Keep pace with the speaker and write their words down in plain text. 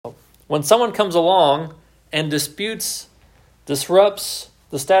When someone comes along and disrupts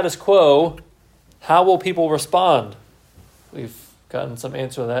the status quo, how will people respond? We've gotten some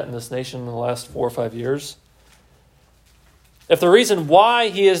answer to that in this nation in the last 4 or 5 years. If the reason why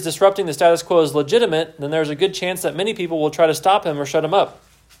he is disrupting the status quo is legitimate, then there's a good chance that many people will try to stop him or shut him up.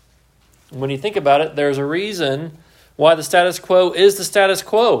 And when you think about it, there's a reason why the status quo is the status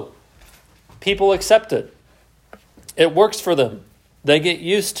quo. People accept it. It works for them. They get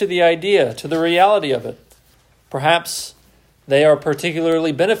used to the idea, to the reality of it. Perhaps they are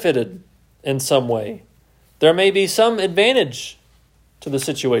particularly benefited in some way. There may be some advantage to the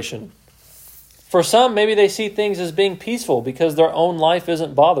situation. For some, maybe they see things as being peaceful because their own life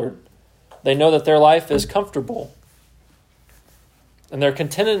isn't bothered. They know that their life is comfortable. And their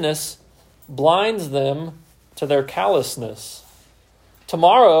contentedness blinds them to their callousness.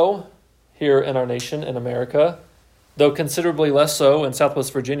 Tomorrow, here in our nation, in America, though considerably less so in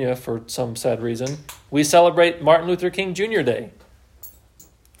Southwest Virginia for some sad reason, we celebrate Martin Luther King Jr. Day.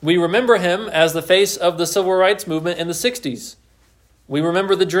 We remember him as the face of the civil rights movement in the 60s. We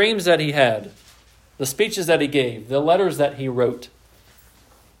remember the dreams that he had, the speeches that he gave, the letters that he wrote.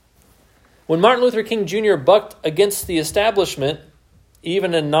 When Martin Luther King Jr. bucked against the establishment,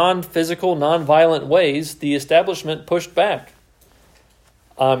 even in non-physical, non-violent ways, the establishment pushed back.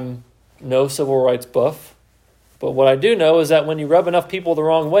 I'm no civil rights buff, but what I do know is that when you rub enough people the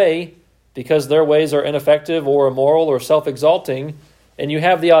wrong way, because their ways are ineffective or immoral or self-exalting, and you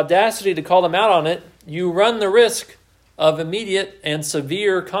have the audacity to call them out on it, you run the risk of immediate and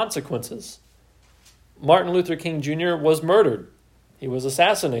severe consequences. Martin Luther King Jr. was murdered. He was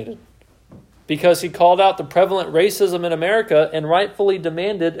assassinated because he called out the prevalent racism in America and rightfully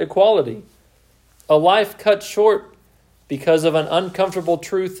demanded equality. A life cut short because of an uncomfortable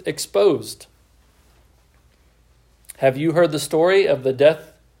truth exposed. Have you heard the story of the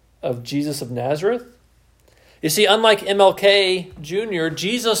death of Jesus of Nazareth? You see, unlike MLK Jr.,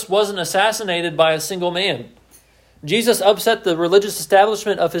 Jesus wasn't assassinated by a single man. Jesus upset the religious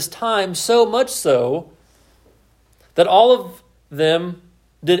establishment of his time so much so that all of them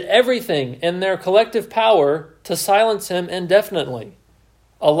did everything in their collective power to silence him indefinitely.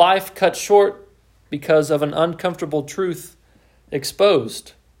 A life cut short because of an uncomfortable truth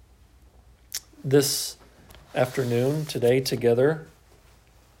exposed. This afternoon, today, together,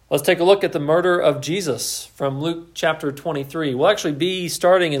 let's take a look at the murder of Jesus from Luke chapter 23. We'll actually be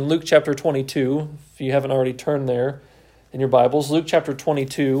starting in Luke chapter 22, if you haven't already turned there in your Bibles. Luke chapter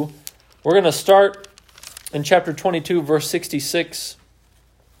 22. We're going to start in chapter 22, verse 66.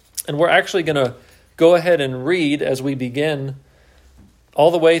 And we're actually going to go ahead and read as we begin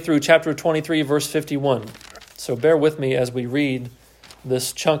all the way through chapter 23, verse 51. So bear with me as we read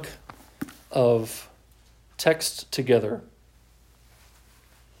this chunk of text together.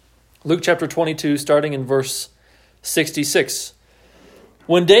 Luke chapter 22, starting in verse 66.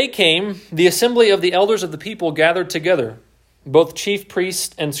 When day came, the assembly of the elders of the people gathered together, both chief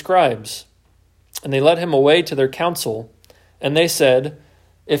priests and scribes. And they led him away to their council, and they said,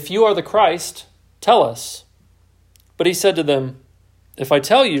 "If you are the Christ, tell us." But he said to them, "If I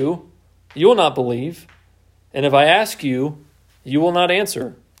tell you, you will not believe, and if I ask you, you will not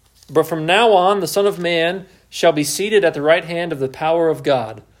answer. But from now on, the Son of Man shall be seated at the right hand of the power of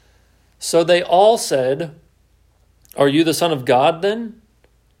God." So they all said, "Are you the Son of God then?"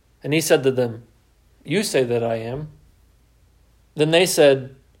 And he said to them, "You say that I am." Then they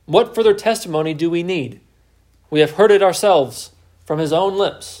said, "What further testimony do we need? We have heard it ourselves from his own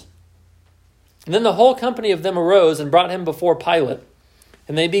lips." And then the whole company of them arose and brought him before Pilate.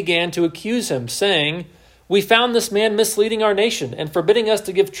 And they began to accuse him, saying, "We found this man misleading our nation and forbidding us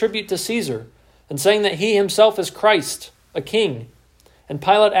to give tribute to Caesar, and saying that he himself is Christ, a king." And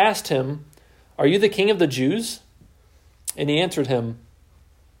Pilate asked him, "Are you the king of the Jews?" And he answered him,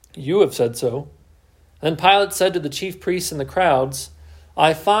 "You have said so." Then Pilate said to the chief priests and the crowds,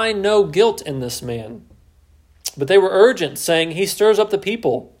 "I find no guilt in this man." But they were urgent, saying, "He stirs up the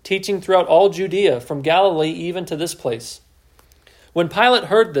people, teaching throughout all Judea, from Galilee even to this place." When Pilate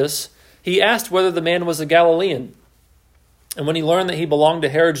heard this, he asked whether the man was a Galilean. And when he learned that he belonged to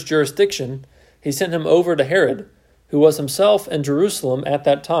Herod's jurisdiction, he sent him over to Herod, who was himself in Jerusalem at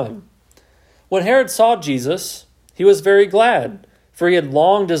that time. When Herod saw Jesus, he was very glad, for he had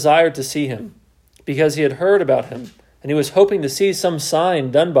long desired to see him, because he had heard about him, and he was hoping to see some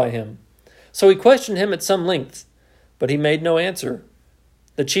sign done by him. So he questioned him at some length, but he made no answer.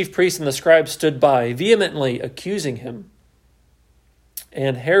 The chief priests and the scribes stood by, vehemently accusing him.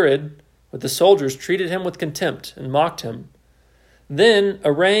 And Herod, with the soldiers, treated him with contempt and mocked him. Then,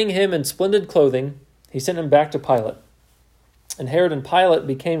 arraying him in splendid clothing, he sent him back to Pilate. And Herod and Pilate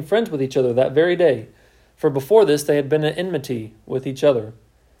became friends with each other that very day, for before this they had been at enmity with each other.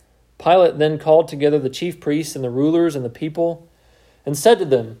 Pilate then called together the chief priests and the rulers and the people, and said to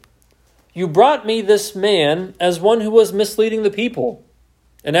them, "You brought me this man as one who was misleading the people.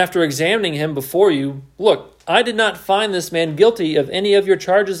 And after examining him before you, look, I did not find this man guilty of any of your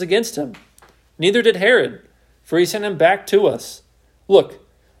charges against him. Neither did Herod, for he sent him back to us. Look,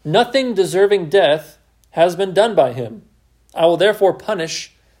 nothing deserving death has been done by him. I will therefore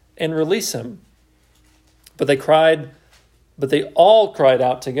punish and release him." But they all cried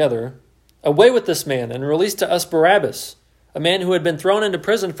out together, "Away with this man, and release to us Barabbas, a man who had been thrown into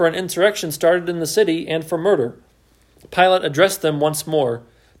prison for an insurrection started in the city and for murder." Pilate addressed them once more,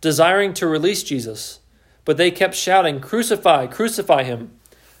 desiring to release Jesus. But they kept shouting, "Crucify, crucify him."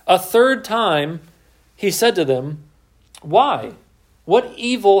 A third time he said to them, "Why? What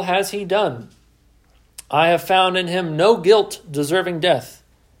evil has he done? I have found in him no guilt deserving death.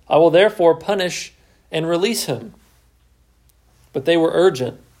 I will therefore punish and release him." But they were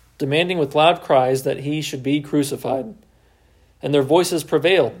urgent, demanding with loud cries that he should be crucified. And their voices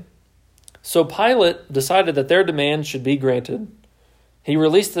prevailed. So Pilate decided that their demand should be granted. He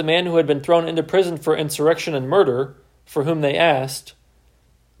released the man who had been thrown into prison for insurrection and murder, for whom they asked,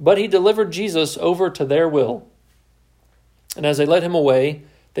 but he delivered Jesus over to their will. And as they led him away,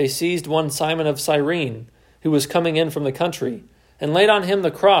 they seized one Simon of Cyrene, who was coming in from the country, and laid on him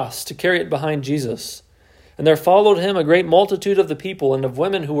the cross to carry it behind Jesus. And there followed him a great multitude of the people and of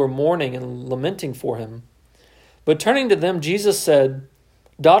women who were mourning and lamenting for him. But turning to them, Jesus said,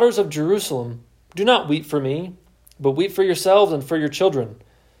 "Daughters of Jerusalem, do not weep for me, but weep for yourselves and for your children.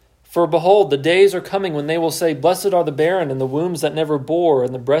 For behold, the days are coming when they will say, 'Blessed are the barren and the wombs that never bore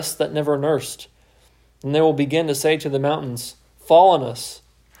and the breasts that never nursed.' And they will begin to say to the mountains, 'Fall on us,'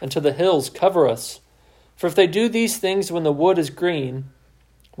 and to the hills, 'Cover us.' For if they do these things when the wood is green,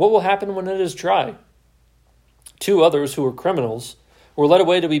 what will happen when it is dry?" 2 others who were criminals were led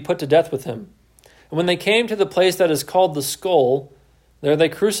away to be put to death with him. And when they came to the place that is called the Skull, there they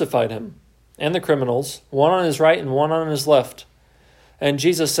crucified him and the criminals, one on his right and one on his left. And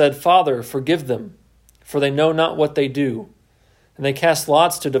Jesus said, "Father, forgive them, for they know not what they do." And they cast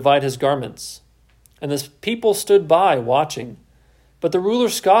lots to divide his garments. And the people stood by, watching. But the ruler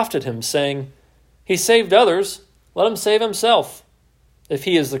scoffed at him, saying, "He saved others, let him save himself, if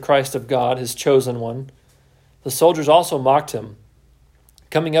he is the Christ of God, his chosen one." The soldiers also mocked him,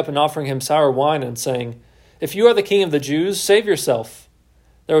 coming up and offering him sour wine and saying, "If you are the king of the Jews, save yourself."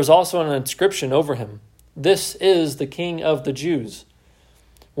 There was also an inscription over him, "This is the King of the Jews."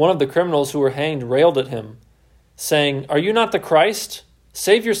 One of the criminals who were hanged railed at him, saying, "Are you not the Christ?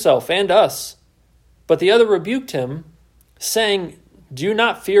 Save yourself and us." But the other rebuked him, saying, "Do you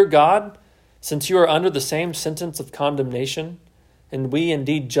not fear God, since you are under the same sentence of condemnation? And we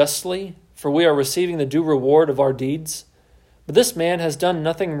indeed justly, for we are receiving the due reward of our deeds. But this man has done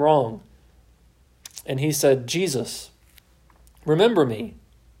nothing wrong." And he said, "Jesus, remember me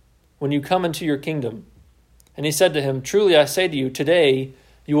when you come into your kingdom." And he said to him, "Truly I say to you, today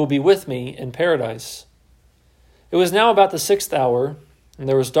you will be with me in paradise." It was now about the 6th hour, and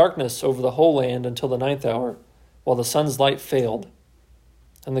there was darkness over the whole land until the 9th hour, while the sun's light failed.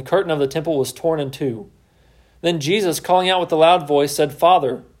 And the curtain of the temple was torn in two. Then Jesus, calling out with a loud voice, said,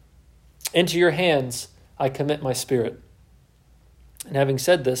 "Father, into your hands I commit my spirit." And having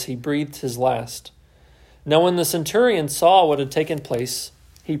said this, he breathed his last. Now when the centurion saw what had taken place,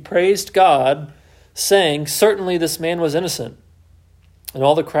 he praised God, saying, "Certainly this man was innocent." And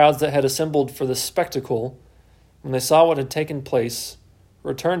all the crowds that had assembled for this spectacle, when they saw what had taken place,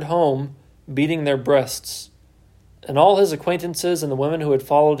 returned home, beating their breasts. And all his acquaintances and the women who had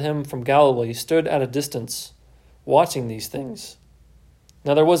followed him from Galilee stood at a distance, watching these things.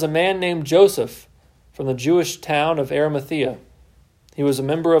 Now there was a man named Joseph from the Jewish town of Arimathea. He was a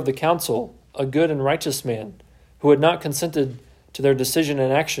member of the council, a good and righteous man, who had not consented to their decision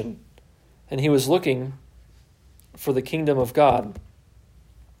and action, and he was looking for the kingdom of God.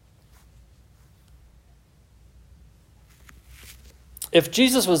 If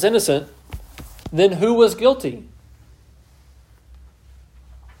Jesus was innocent, then who was guilty?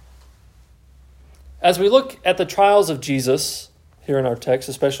 As we look at the trials of Jesus here in our text,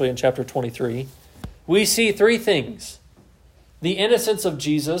 especially in chapter 23, we see 3 things: the innocence of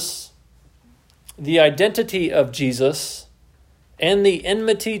Jesus, the identity of Jesus, and the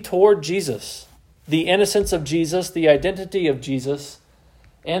enmity toward Jesus. The innocence of Jesus, the identity of Jesus,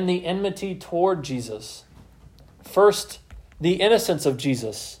 and the enmity toward Jesus. First, the innocence of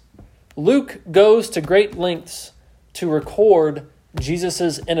Jesus. Luke goes to great lengths to record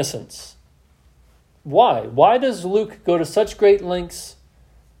Jesus' innocence. Why? Why does Luke go to such great lengths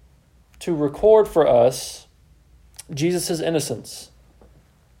to record for us Jesus' innocence?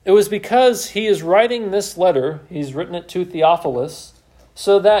 It was because he is writing this letter, he's written it to Theophilus,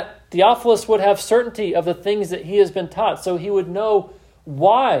 so that Theophilus would have certainty of the things that he has been taught, so he would know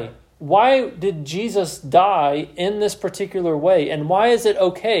why. Why did Jesus die in this particular way? And why is it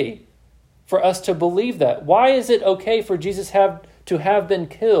okay for us to believe that? Why is it okay for Jesus to have been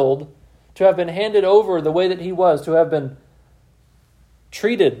killed, to have been handed over the way that he was, to have been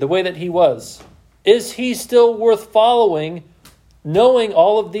treated the way that he was? Is he still worth following, knowing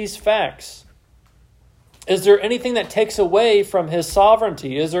all of these facts? Is there anything that takes away from his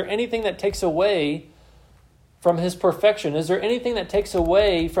sovereignty? Is there anything that takes away from his perfection? Is there anything that takes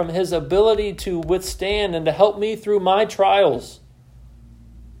away from his ability to withstand and to help me through my trials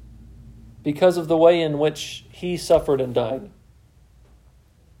because of the way in which he suffered and died?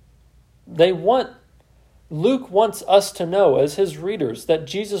 Luke wants us to know, as his readers, that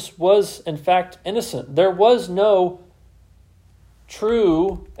Jesus was in fact innocent. There was no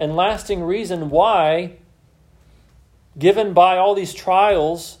true and lasting reason why, given by all these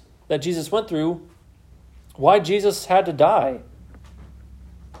trials that Jesus went through, why Jesus had to die.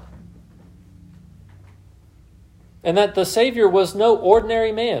 And that the Savior was no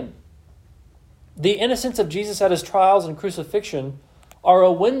ordinary man. The innocence of Jesus at his trials and crucifixion are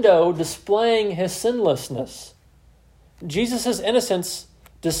a window displaying his sinlessness. Jesus' innocence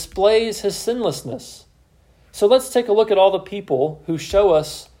displays his sinlessness. So let's take a look at all the people who show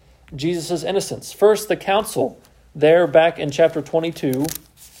us Jesus' innocence. First, the council, there back in chapter 22,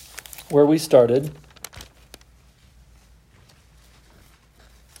 where we started.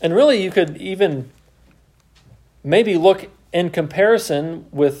 And really, you could even maybe look in comparison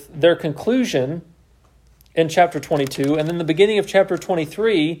with their conclusion in chapter 22, and then the beginning of chapter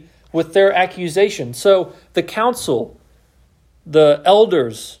 23 with their accusation. So the council, the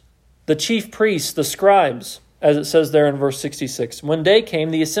elders, the chief priests, the scribes, as it says there in verse 66. When day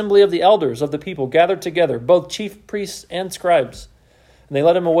came, the assembly of the elders of the people gathered together, both chief priests and scribes, and they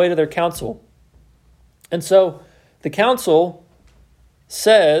led him away to their council. And so the council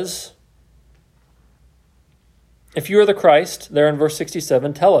says, if you are the Christ, there in verse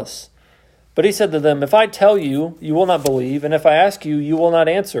 67, tell us. But he said to them, if I tell you, you will not believe, and if I ask you, you will not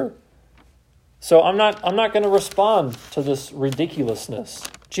answer. So I'm not going to respond to this ridiculousness.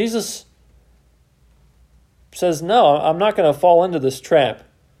 Jesus says, no, I'm not going to fall into this trap.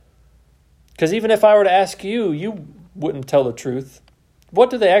 Because even if I were to ask you, you wouldn't tell the truth. What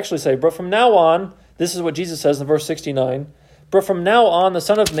do they actually say? But from now on, this is what Jesus says in verse 69, but from now on, the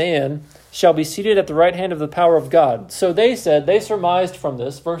Son of Man shall be seated at the right hand of the power of God. So they surmised from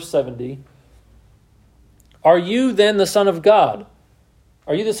this, verse 70, are you then the Son of God?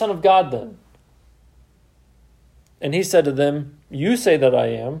 Are you the Son of God then? And he said to them, you say that I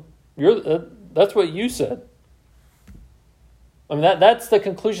am. That's what you said. I mean, that's the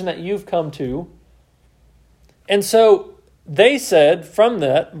conclusion that you've come to. And so they said from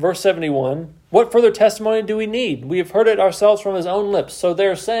that, verse 71, what further testimony do we need? We have heard it ourselves from his own lips. So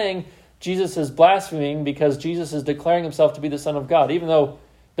they're saying Jesus is blaspheming because Jesus is declaring himself to be the Son of God, even though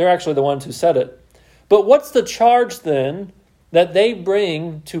they're actually the ones who said it. But what's the charge then that they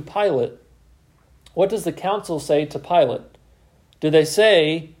bring to Pilate? What does the council say to Pilate? Do they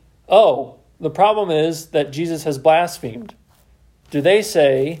say, oh, the problem is that Jesus has blasphemed? Do they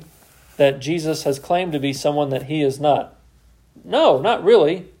say that Jesus has claimed to be someone that he is not? No, not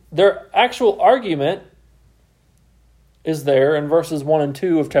really. Their actual argument is there in verses 1 and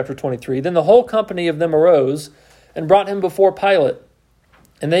 2 of chapter 23. Then the whole company of them arose and brought him before Pilate.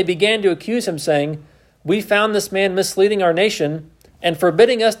 And they began to accuse him, saying, we found this man misleading our nation and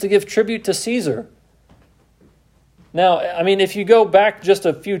forbidding us to give tribute to Caesar. Now, I mean, if you go back just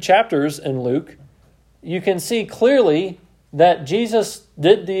a few chapters in Luke, you can see clearly that Jesus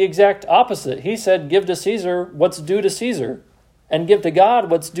did the exact opposite. He said, give to Caesar what's due to Caesar, and give to God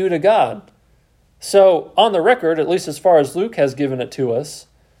what's due to God. So, on the record, at least as far as Luke has given it to us,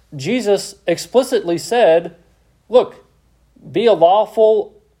 Jesus explicitly said, look, be a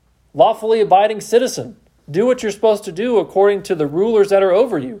lawfully abiding citizen. Do what you're supposed to do according to the rulers that are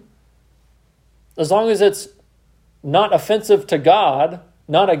over you. As long as it's not offensive to God,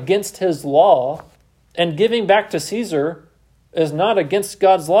 not against his law, and giving back to Caesar is not against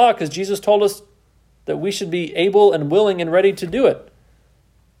God's law, because Jesus told us that we should be able and willing and ready to do it.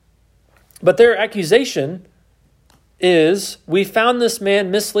 But their accusation is, we found this man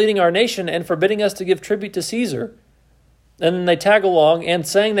misleading our nation and forbidding us to give tribute to Caesar. And then they tag along and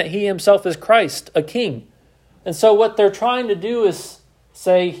saying that he himself is Christ, a king. And so what they're trying to do is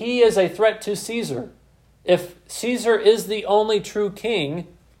say he is a threat to Caesar. If Caesar is the only true king,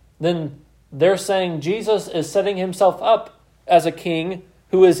 then they're saying Jesus is setting himself up as a king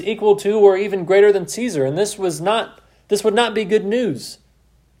who is equal to or even greater than Caesar. And this would not be good news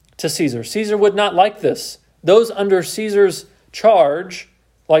to Caesar. Caesar would not like this. Those under Caesar's charge,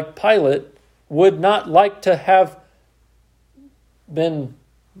 like Pilate, would not like to have been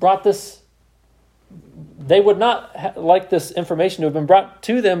brought this. They would not like this information to have been brought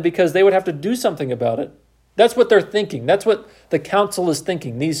to them because they would have to do something about it. That's what they're thinking. That's what the council is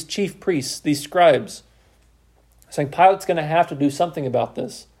thinking. These chief priests, these scribes, saying Pilate's going to have to do something about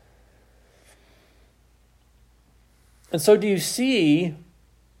this. And so do you see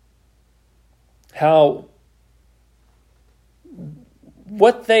how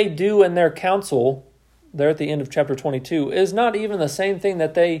what they do in their council, there at the end of chapter 22, is not even the same thing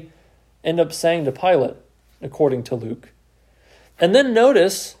that they end up saying to Pilate, according to Luke. And then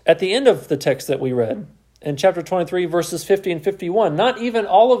notice at the end of the text that we read, in chapter 23, verses 50 and 51, not even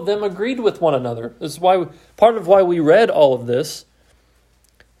all of them agreed with one another. This is why part of why we read all of this.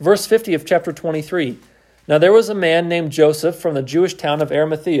 Verse 50 of chapter 23. Now there was a man named Joseph from the Jewish town of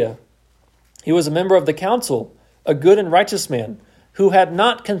Arimathea. He was a member of the council, a good and righteous man, who had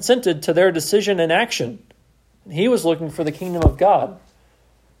not consented to their decision and action. He was looking for the kingdom of God.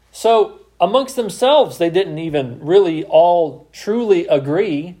 So amongst themselves, they didn't even really all truly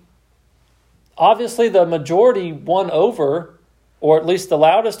agree. Obviously, the majority won over, or at least the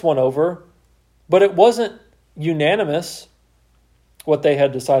loudest won over, but it wasn't unanimous what they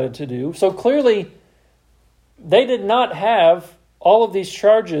had decided to do. So clearly, they did not have all of these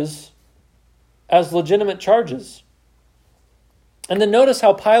charges as legitimate charges. And then notice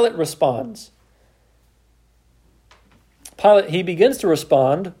how Pilate responds. He begins to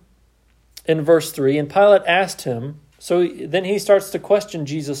respond in verse 3, and Pilate asked him, so then he starts to question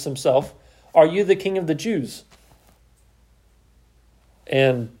Jesus himself, "Are you the king of the Jews?"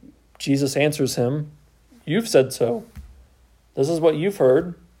 And Jesus answers him, "You've said so. This is what you've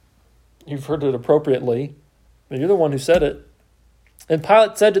heard. You've heard it appropriately, but you're the one who said it." And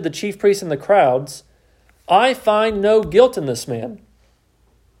Pilate said to the chief priests and the crowds, "I find no guilt in this man."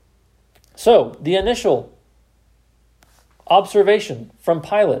 So, the initial observation from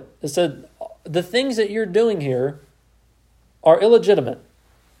Pilate is that the things that you're doing here are illegitimate.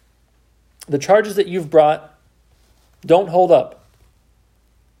 The charges that you've brought don't hold up.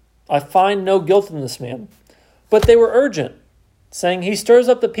 I find no guilt in this man. But they were urgent, saying, "He stirs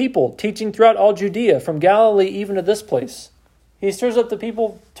up the people, teaching throughout all Judea, from Galilee even to this place." He stirs up the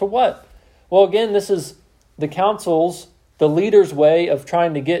people to what? Well, again, this is the council's, the leader's way of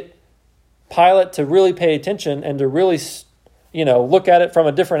trying to get Pilate to really pay attention and to really, look at it from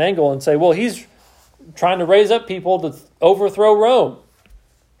a different angle and say, well, he's trying to raise up people to overthrow Rome.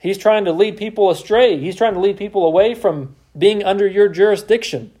 He's trying to lead people astray. He's trying to lead people away from being under your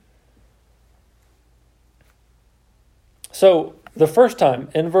jurisdiction. So the first time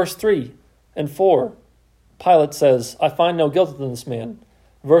in verse 3 and 4, Pilate says, "I find no guilt in this man."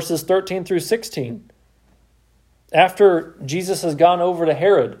 Verses 13 through 16. After Jesus has gone over to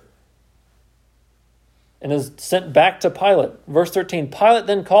Herod and is sent back to Pilate. Verse 13, Pilate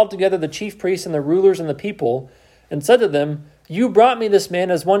then called together the chief priests and the rulers and the people and said to them, "You brought me this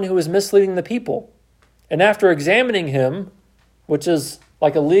man as one who is misleading the people. And after examining him," which is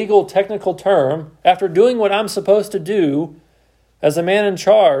like a legal technical term, after doing what I'm supposed to do as a man in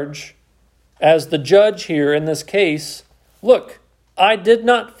charge, as the judge here in this case, "Look, I did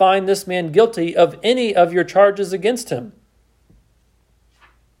not find this man guilty of any of your charges against him.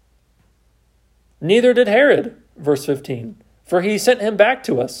 Neither did Herod," verse 15, "for he sent him back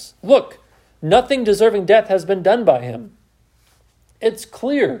to us. Look, nothing deserving death has been done by him." It's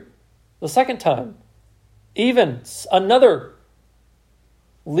clear, the second time, even another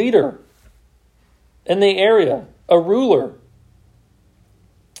leader in the area, a ruler,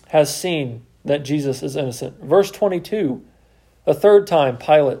 has seen that Jesus is innocent. Verse 22, a third time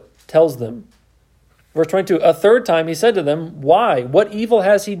Pilate tells them. Verse 22, a third time he said to them, "Why? What evil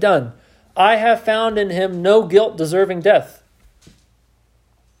has he done? I have found in him no guilt deserving death."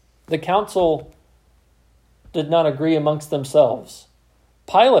 The council did not agree amongst themselves.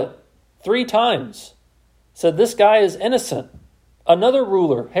 Pilate, 3 times, said this guy is innocent. Another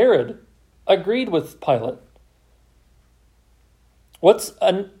ruler, Herod, agreed with Pilate. What's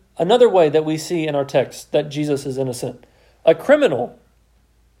another way that we see in our text that Jesus is innocent? A criminal,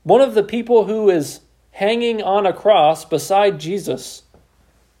 one of the people who is hanging on a cross beside Jesus,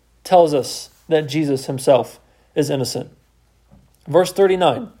 tells us that Jesus himself is innocent. Verse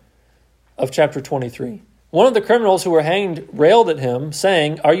 39 of chapter 23. One of the criminals who were hanged railed at him,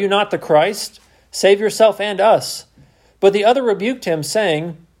 saying, "Are you not the Christ? Save yourself and us." But the other rebuked him,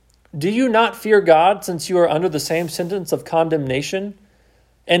 saying, "Do you not fear God, since you are under the same sentence of condemnation?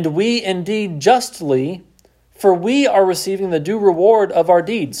 And we indeed justly, for we are receiving the due reward of our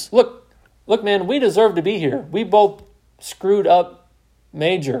deeds." Look, man, we deserve to be here. We both screwed up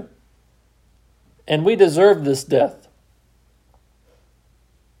major. And we deserve this death.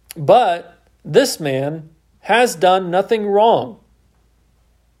 But this man has done nothing wrong.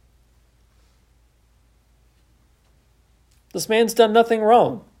 This man's done nothing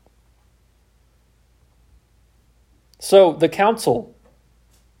wrong. So the council,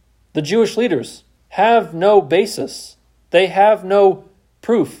 the Jewish leaders, have no basis. They have no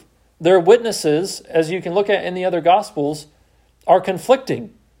proof. Their witnesses, as you can look at in the other Gospels, are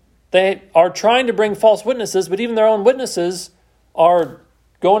conflicting. They are trying to bring false witnesses, but even their own witnesses are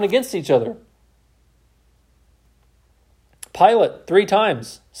going against each other. Pilate 3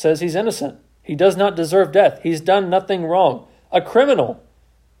 times says he's innocent. He does not deserve death. He's done nothing wrong. A criminal,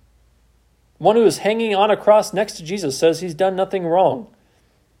 one who is hanging on a cross next to Jesus, says he's done nothing wrong.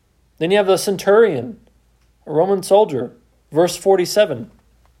 Then you have the centurion, a Roman soldier, verse 47.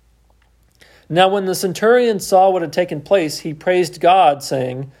 Now when the centurion saw what had taken place, he praised God,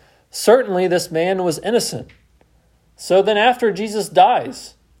 saying, "Certainly this man was innocent." So then after Jesus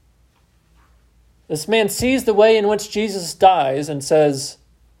dies, this man sees the way in which Jesus dies and says,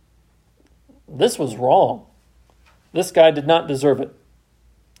 "This was wrong. This guy did not deserve it."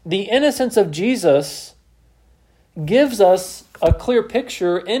 The innocence of Jesus gives us a clear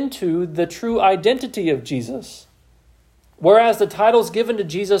picture into the true identity of Jesus. Whereas the titles given to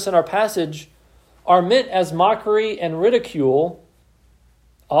Jesus in our passage are meant as mockery and ridicule,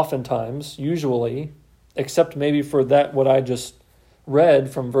 oftentimes, usually, except maybe for that what I just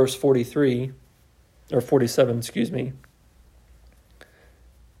read from verse 43, or 47, excuse me.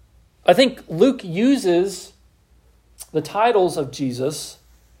 I think Luke uses the titles of Jesus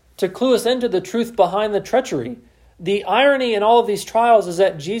to clue us into the truth behind the treachery. The irony in all of these trials is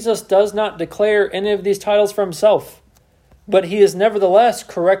that Jesus does not declare any of these titles for himself, but he is nevertheless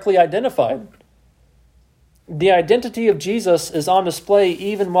correctly identified. The identity of Jesus is on display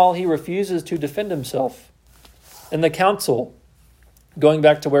even while he refuses to defend himself. In the council, going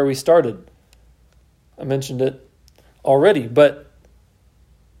back to where we started, I mentioned it already, but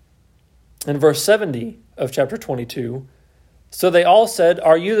in verse 70 of chapter 22, so they all said,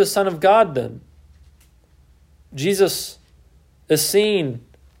 "Are you the Son of God then?" Jesus is seen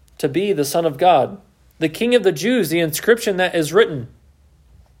to be the Son of God, the King of the Jews, the inscription that is written.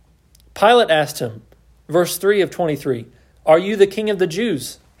 Pilate asked him, verse 3 of 23, "Are you the King of the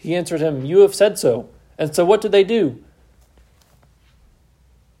Jews?" He answered him, "You have said so." And so what did they do?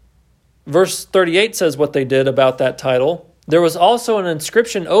 Verse 38 says what they did about that title. There was also an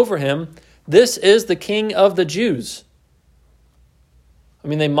inscription over him, "This is the King of the Jews." I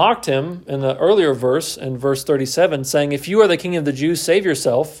mean, they mocked him in the earlier verse, in verse 37, saying, "If you are the King of the Jews, save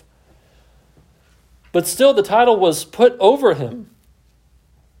yourself." But still the title was put over him.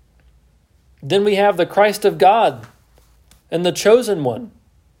 Then we have the Christ of God and the Chosen One,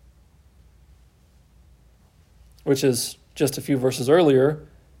 which is just a few verses earlier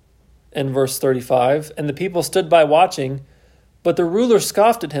in verse 35. And the people stood by watching, but the ruler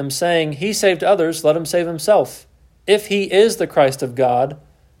scoffed at him, saying, "He saved others, let him save himself. If he is the Christ of God,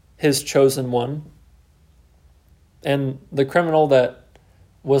 his chosen one." And the criminal that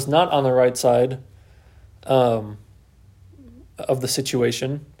was not on the right side of the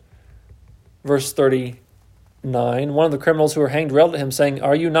situation, verse 39, one of the criminals who were hanged railed at him, saying,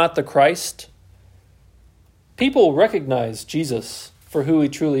 "Are you not the Christ?" People recognize Jesus for who he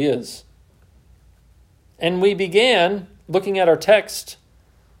truly is. And we began looking at our text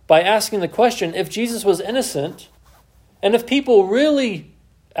by asking the question, if Jesus was innocent, and if people really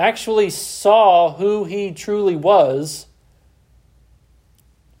actually saw who he truly was,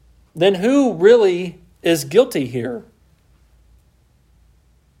 then who really is guilty here?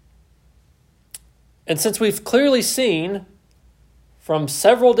 And since we've clearly seen from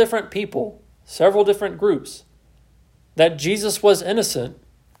several different people, several different groups, that Jesus was innocent,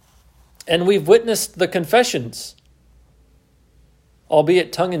 and we've witnessed the confessions,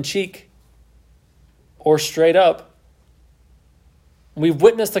 albeit tongue-in-cheek or straight up, we've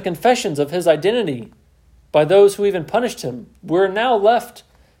witnessed the confessions of his identity by those who even punished him. We're now left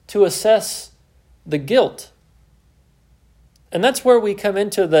to assess the guilt. And that's where we come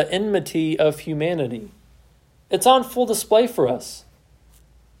into the enmity of humanity. It's on full display for us.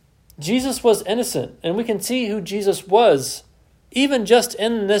 Jesus was innocent, and we can see who Jesus was, even just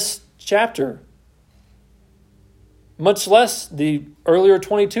in this chapter. much less the earlier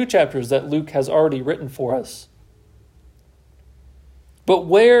 22 chapters that Luke has already written for us. But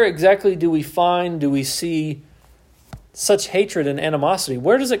where exactly do we see such hatred and animosity?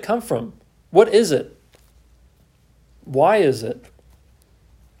 Where does it come from? What is it? Why is it?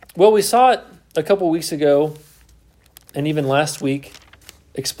 Well, we saw it a couple weeks ago, and even last week,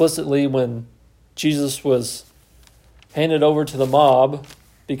 explicitly when Jesus was handed over to the mob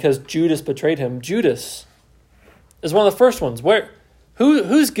because Judas betrayed him. Judas is one of the first ones.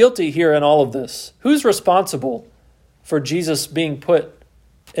 Who's guilty here in all of this? Who's responsible for Jesus being put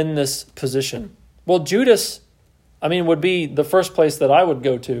in this position? Well, Judas, would be the first place that I would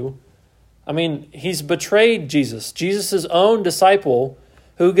go to. He's betrayed Jesus, Jesus' own disciple,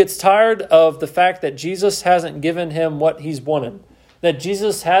 who gets tired of the fact that Jesus hasn't given him what he's wanted, that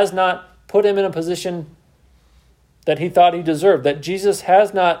Jesus has not put him in a position that he thought he deserved, that Jesus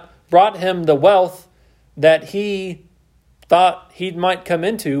has not brought him the wealth that he thought he might come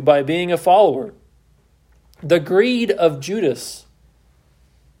into by being a follower. The greed of Judas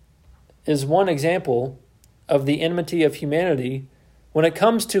is one example of the enmity of humanity when it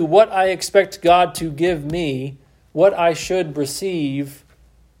comes to what I expect God to give me, what I should receive,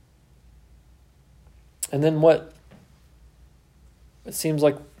 and then what it seems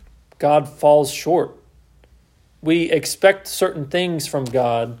like God falls short. We expect certain things from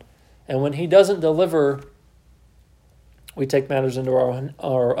God, and when he doesn't deliver, we take matters into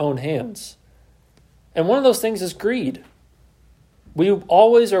our own hands. And one of those things is greed. We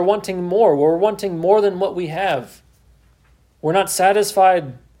always are wanting more. We're wanting more than what we have. We're not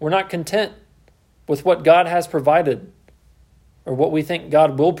satisfied. We're not content with what God has provided or what we think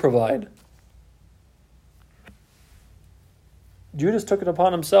God will provide. Judas took it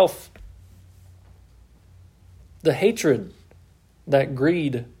upon himself. The hatred that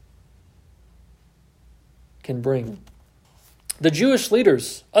greed can bring. The Jewish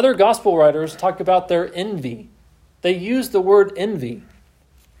leaders, other gospel writers talk about their envy. They use the word envy.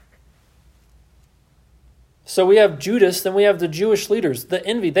 So we have Judas, then we have the Jewish leaders. The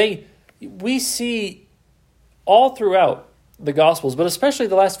envy, we see all throughout the Gospels, but especially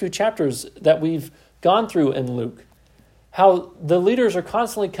the last few chapters that we've gone through in Luke, how the leaders are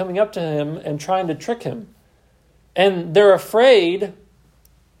constantly coming up to him and trying to trick him. And they're afraid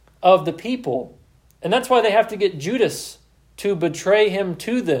of the people. And that's why they have to get Judas to betray him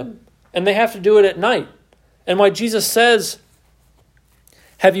to them. And they have to do it at night. And why Jesus says,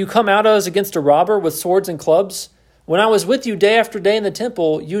 "Have you come out as against a robber with swords and clubs? When I was with you day after day in the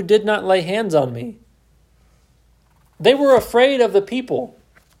temple, you did not lay hands on me." They were afraid of the people.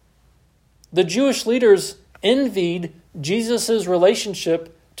 The Jewish leaders envied Jesus'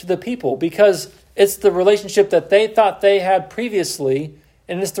 relationship to the people because it's the relationship that they thought they had previously,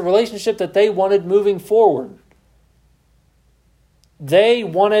 and it's the relationship that they wanted moving forward. They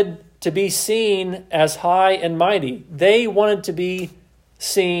wanted to be seen as high and mighty. They wanted to be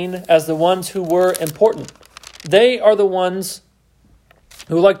seen as the ones who were important. They are the ones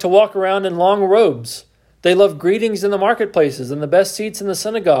who like to walk around in long robes. They love greetings in the marketplaces and the best seats in the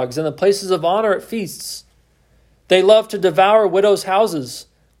synagogues and the places of honor at feasts. They love to devour widows' houses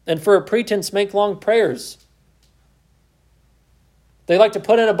and for a pretense make long prayers. They like to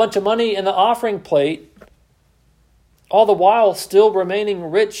put in a bunch of money in the offering plate, all the while still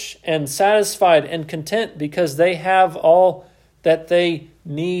remaining rich and satisfied and content because they have all that they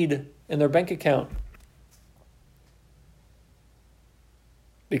need in their bank account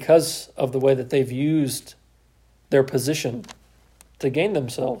because of the way that they've used their position to gain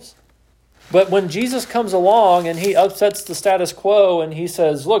themselves. But when Jesus comes along and he upsets the status quo and he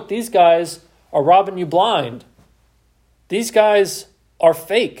says, look, these guys are robbing you blind. These guys are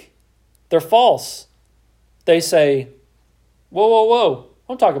fake. They're false. They say, whoa, whoa, whoa.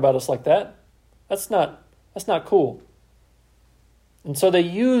 Don't talk about us like that. That's not cool. And so they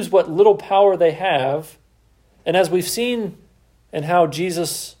use what little power they have. And as we've seen in how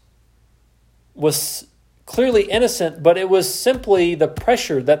Jesus was clearly innocent, but it was simply the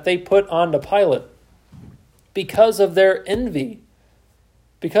pressure that they put onto Pilate because of their envy,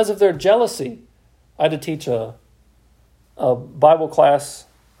 because of their jealousy. I had to teach a Bible class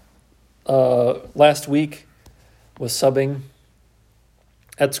last week, was subbing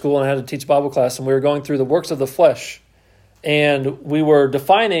at school, and I had to teach Bible class, and we were going through the works of the flesh. And we were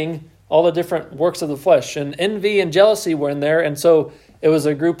defining all the different works of the flesh. And envy and jealousy were in there. And so it was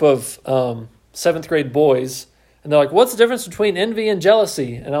a group of 7th grade boys. And they're like, what's the difference between envy and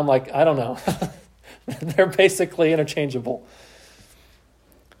jealousy? And I'm like, I don't know. They're basically interchangeable.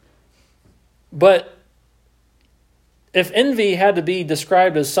 But if envy had to be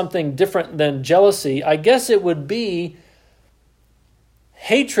described as something different than jealousy, I guess it would be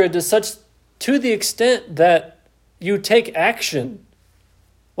hatred to the extent that you take action.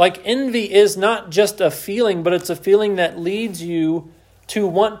 Like envy is not just a feeling, but it's a feeling that leads you to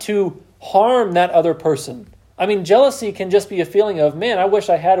want to harm that other person. I mean, jealousy can just be a feeling of, man, I wish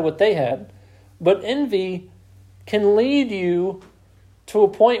I had what they had. But envy can lead you to a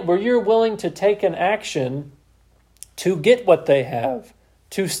point where you're willing to take an action to get what they have,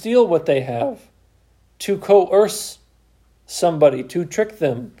 to steal what they have, to coerce somebody, to trick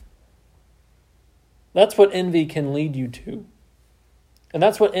them. That's what envy can lead you to. And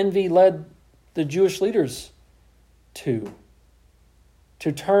that's what envy led the Jewish leaders to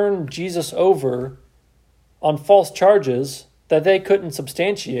turn Jesus over on false charges that they couldn't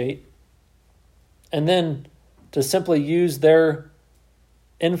substantiate, and then to simply use their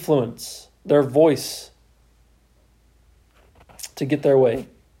influence, their voice, to get their way.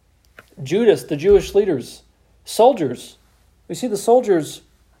 Judas, the Jewish leaders, soldiers. We see the soldiers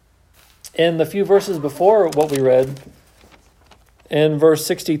in the few verses before what we read. In verse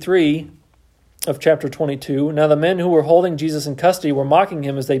 63 of chapter 22, now the men who were holding Jesus in custody were mocking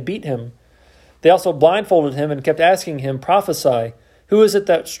him as they beat him. They also blindfolded him and kept asking him, prophesy, who is it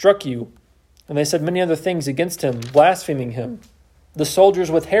that struck you? And they said many other things against him, blaspheming him. The soldiers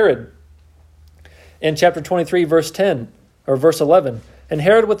with Herod. In chapter 23, verse 10, or verse 11, and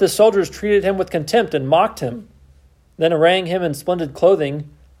Herod with his soldiers treated him with contempt and mocked him. Then arraying him in splendid clothing,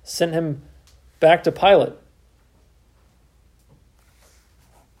 sent him back to Pilate.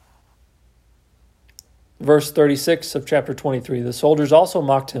 Verse 36 of chapter 23, the soldiers also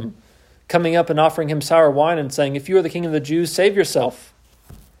mocked him, coming up and offering him sour wine and saying, if you are the king of the Jews, save yourself.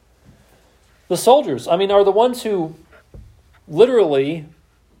 The soldiers, are the ones who literally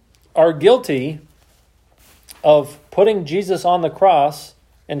are guilty of putting Jesus on the cross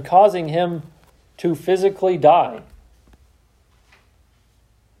and causing him to physically die.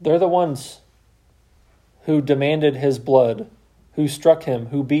 They're the ones who demanded his blood, who struck him,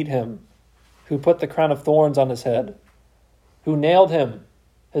 who beat him, who put the crown of thorns on his head, who nailed him,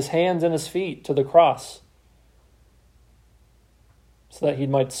 his hands and his feet, to the cross so that he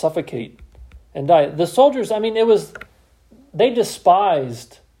might suffocate and die. The soldiers, they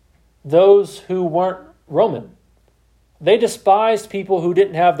despised those who weren't Roman. They despised people who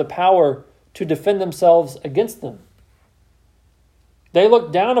didn't have the power to defend themselves against them. They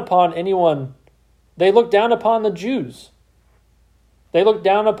looked down upon anyone. They looked down upon the Jews. They looked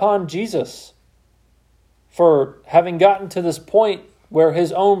down upon Jesus for having gotten to this point where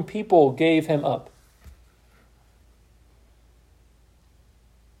his own people gave him up.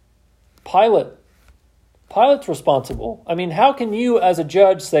 Pilate's responsible. How can you as a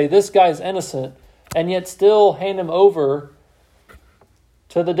judge say this guy's innocent and yet still hand him over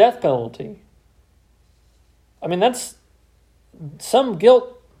to the death penalty? That's some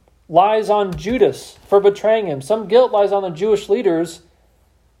guilt lies on Judas for betraying him. Some guilt lies on the Jewish leaders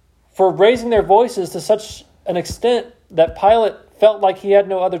for raising their voices to such an extent that Pilate felt like he had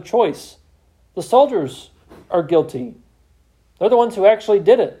no other choice. The soldiers are guilty. They're the ones who actually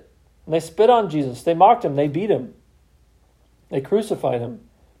did it. And they spit on Jesus. They mocked him. They beat him. They crucified him.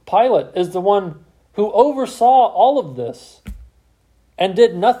 Pilate is the one who oversaw all of this and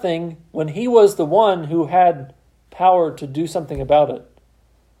did nothing when he was the one who had power to do something about it.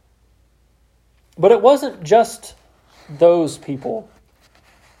 But it wasn't just those people.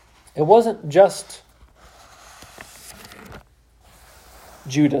 It wasn't just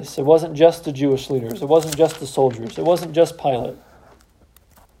Judas. It wasn't just the Jewish leaders. It wasn't just the soldiers. It wasn't just Pilate.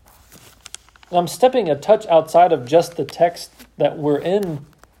 And I'm stepping a touch outside of just the text that we're in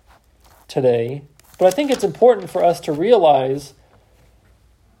today, but I think it's important for us to realize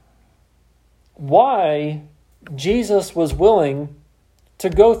why Jesus was willing to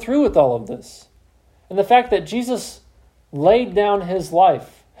go through with all of this. And the fact that Jesus laid down his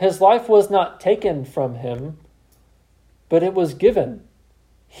life. His life was not taken from him, but it was given.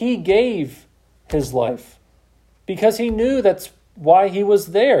 He gave his life because he knew that's why he was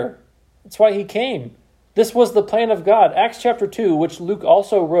there. That's why he came. This was the plan of God. Acts chapter 2, which Luke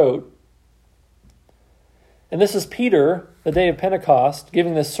also wrote. And this is Peter, the day of Pentecost,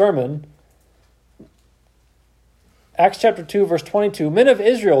 giving this sermon. Acts chapter 2, verse 22. Men of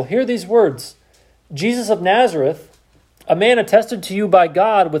Israel, hear these words. Jesus of Nazareth, a man attested to you by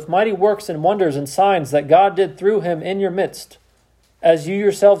God with mighty works and wonders and signs that God did through him in your midst, as you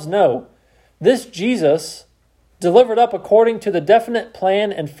yourselves know. This Jesus delivered up according to the definite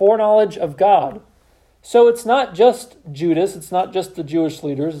plan and foreknowledge of God. So it's not just Judas, it's not just the Jewish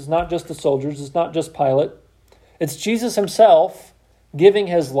leaders, it's not just the soldiers, it's not just Pilate. It's Jesus himself giving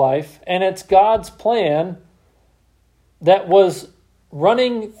his life, and it's God's plan that was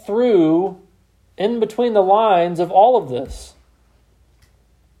running through in between the lines of all of this.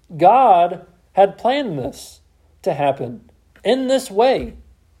 God had planned this to happen in this way.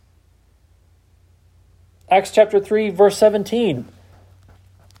 Acts chapter 3, verse 17.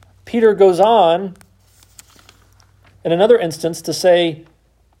 Peter goes on in another instance to say,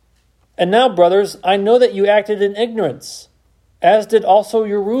 "And now, brothers, I know that you acted in ignorance, as did also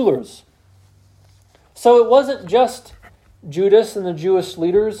your rulers." So it wasn't just Judas and the Jewish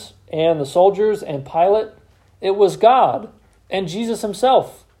leaders and the soldiers and Pilate. It was God and Jesus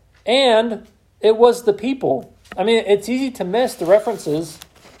himself. And it was the people. I mean, it's easy to miss the references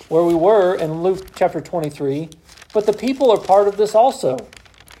where we were in Luke chapter 23, but the people are part of this also.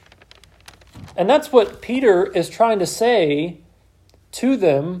 And that's what Peter is trying to say to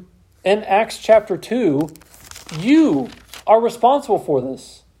them in Acts chapter 2. You are responsible for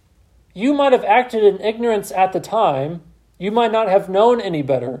this. You might have acted in ignorance at the time. You might not have known any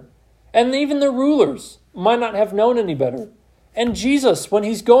better. And even the rulers might not have known any better. And Jesus, when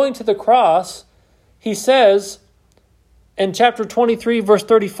he's going to the cross, he says in chapter 23, verse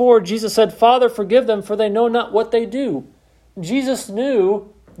 34, Jesus said, "Father, forgive them, for they know not what they do." Jesus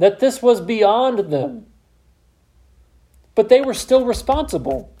knew that this was beyond them. But they were still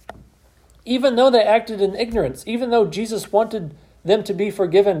responsible. Even though they acted in ignorance, even though Jesus wanted them to be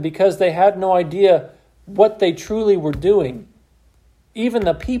forgiven because they had no idea what they truly were doing. Even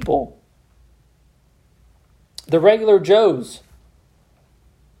the people, the regular Joes,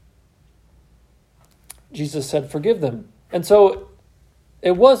 Jesus said, "Forgive them." And so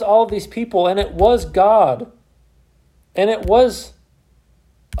it was all of these people, and it was God, and it was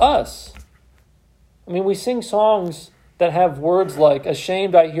us. I mean, we sing songs that have words like,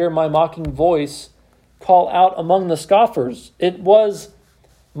 "Ashamed I hear my mocking voice call out among the scoffers." It was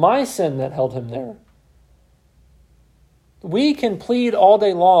my sin that held him there. We can plead all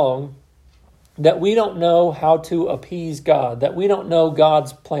day long that we don't know how to appease God, that we don't know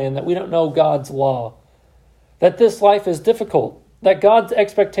God's plan, that we don't know God's law, that this life is difficult, that God's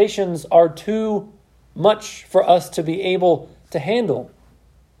expectations are too much for us to be able to handle.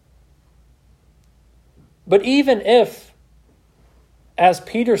 But even if, as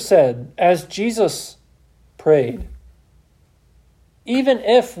Peter said, as Jesus prayed, even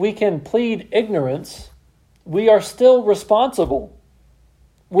if we can plead ignorance, we are still responsible.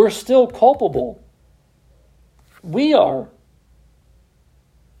 We're still culpable. We are.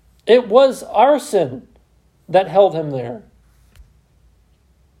 It was our sin that held him there.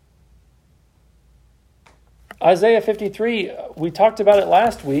 Isaiah 53, we talked about it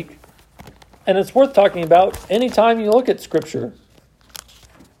last week, and it's worth talking about anytime you look at Scripture.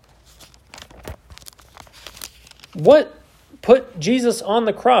 What put Jesus on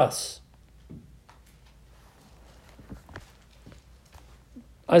the cross?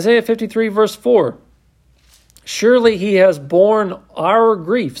 Isaiah 53, verse 4. "Surely he has borne our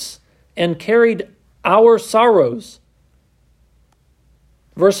griefs and carried our sorrows."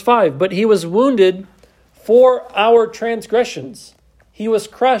 Verse 5, "But he was wounded for our transgressions. He was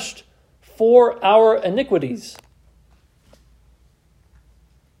crushed for our iniquities.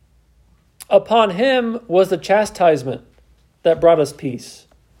 Upon him was the chastisement that brought us peace.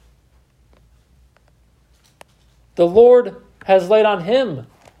 The Lord has laid on him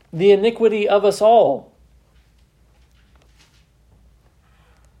the iniquity of us all."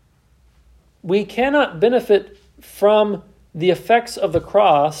 We cannot benefit from the effects of the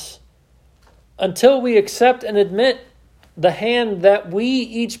cross until we accept and admit the hand that we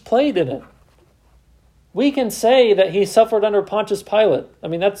each played in it. We can say that he suffered under Pontius Pilate. I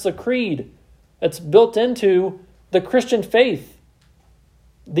mean, that's a creed. It's built into the Christian faith.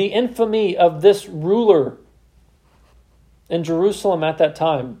 The infamy of this ruler in Jerusalem at that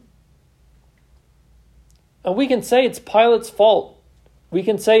time. And we can say it's Pilate's fault. We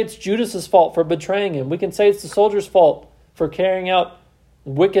can say it's Judas's fault for betraying him. We can say it's the soldiers' fault for carrying out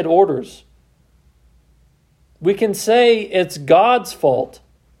wicked orders. We can say it's God's fault.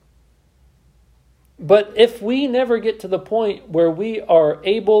 But if we never get to the point where we are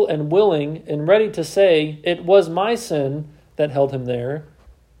able and willing and ready to say, "It was my sin that held him there,"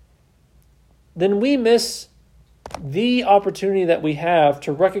 then we miss the opportunity that we have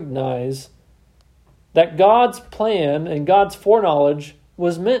to recognize that God's plan and God's foreknowledge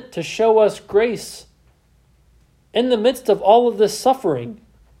was meant to show us grace in the midst of all of this suffering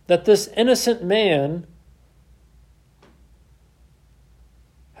that this innocent man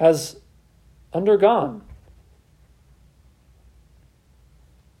has undergone.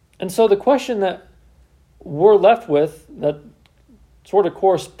 And so the question that we're left with that sort of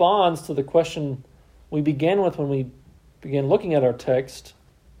corresponds to the question we began with when we began looking at our text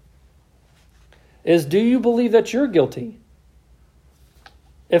is, do you believe that you're guilty?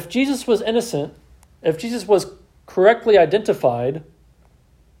 If Jesus was innocent, if Jesus was correctly identified,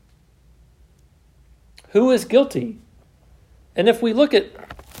 who is guilty? And if we look at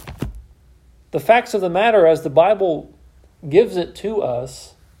the facts of the matter as the Bible gives it to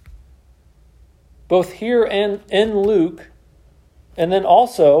us, both here and in Luke, and then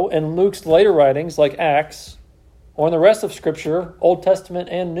also in Luke's later writings like Acts, or in the rest of Scripture, Old Testament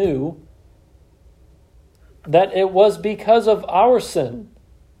and New, that it was because of our sin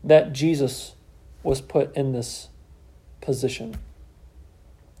that Jesus was put in this position.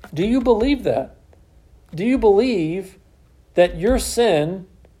 Do you believe that? Do you believe that your sin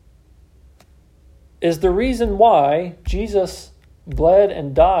is the reason why Jesus bled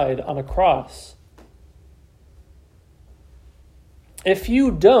and died on a cross? If you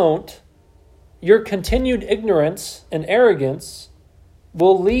don't, your continued ignorance and arrogance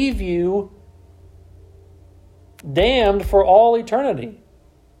will leave you damned for all eternity.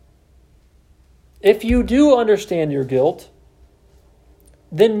 If you do understand your guilt,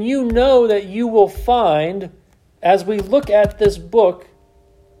 then you know that you will find, as we look at this book,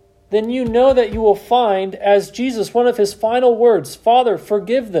 then you know that you will find, as Jesus, one of his final words, Father,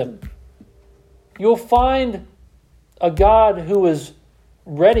 forgive them. You'll find a God who is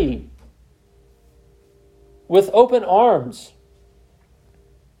ready, with open arms,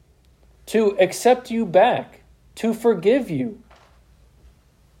 to accept you back, to forgive you.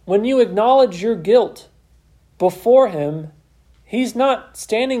 When you acknowledge your guilt before him, he's not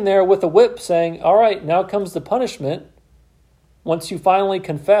standing there with a whip saying, all right, now comes the punishment once you finally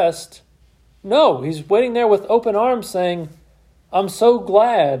confessed. No, he's waiting there with open arms saying, I'm so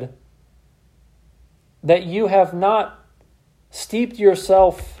glad that you have not steeped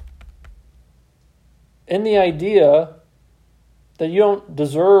yourself in the idea that you don't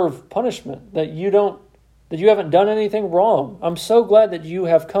deserve punishment, that you haven't done anything wrong. I'm so glad that you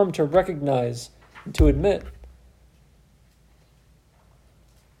have come to recognize and to admit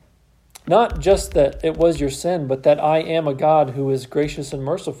not just that it was your sin, but that I am a God who is gracious and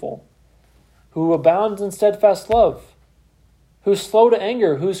merciful, who abounds in steadfast love, who's slow to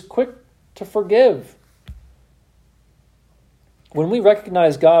anger, who's quick to forgive. When we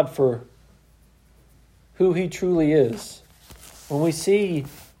recognize God for who he truly is, when we see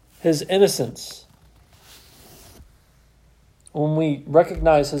his innocence, when we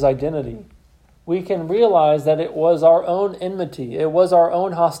recognize his identity, we can realize that it was our own enmity, it was our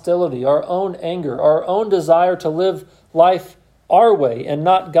own hostility, our own anger, our own desire to live life our way and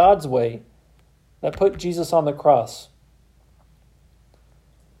not God's way that put Jesus on the cross.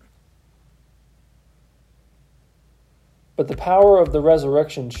 But the power of the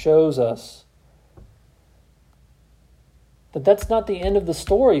resurrection shows us that that's not the end of the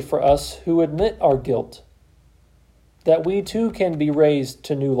story for us who admit our guilt. That we too can be raised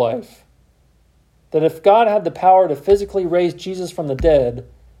to new life. That if God had the power to physically raise Jesus from the dead,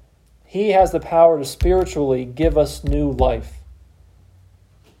 he has the power to spiritually give us new life.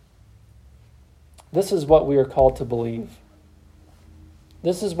 This is what we are called to believe.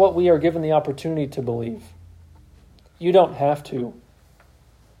 This is what we are given the opportunity to believe. You don't have to.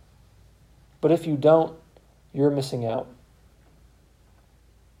 But if you don't, you're missing out.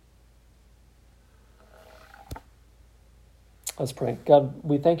 Let's pray. God,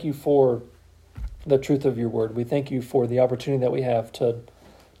 we thank you for the truth of your word. We thank you for the opportunity that we have to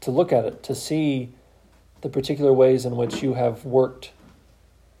look at it, to see the particular ways in which you have worked,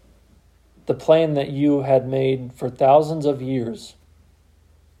 the plan that you had made for thousands of years,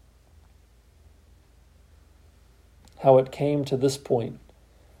 how it came to this point,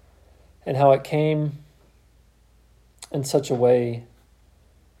 and how it came in such a way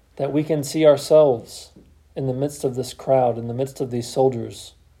that we can see ourselves in the midst of this crowd, in the midst of these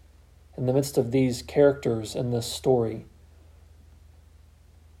soldiers, in the midst of these characters in this story.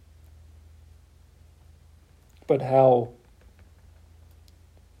 But how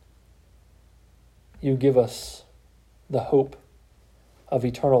you give us the hope of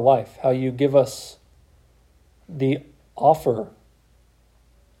eternal life, how you give us the offer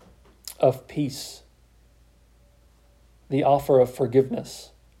of peace, the offer of forgiveness.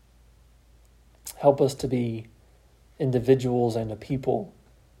 Help us to be individuals and a people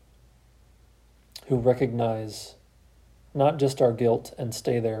who recognize not just our guilt and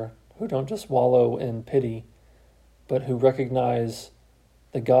stay there, who don't just wallow in pity, but who recognize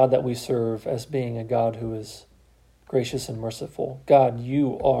the God that we serve as being a God who is gracious and merciful. God,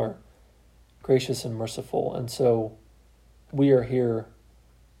 you are gracious gracious and merciful. And so we are here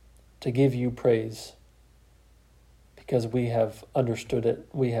to give you praise because we have understood it,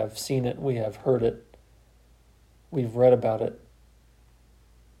 we have seen it, we have heard it, we've read about it.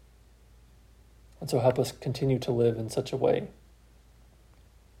 And so help us continue to live in such a way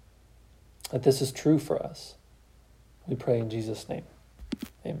that this is true for us. We pray in Jesus' name.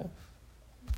 Amen.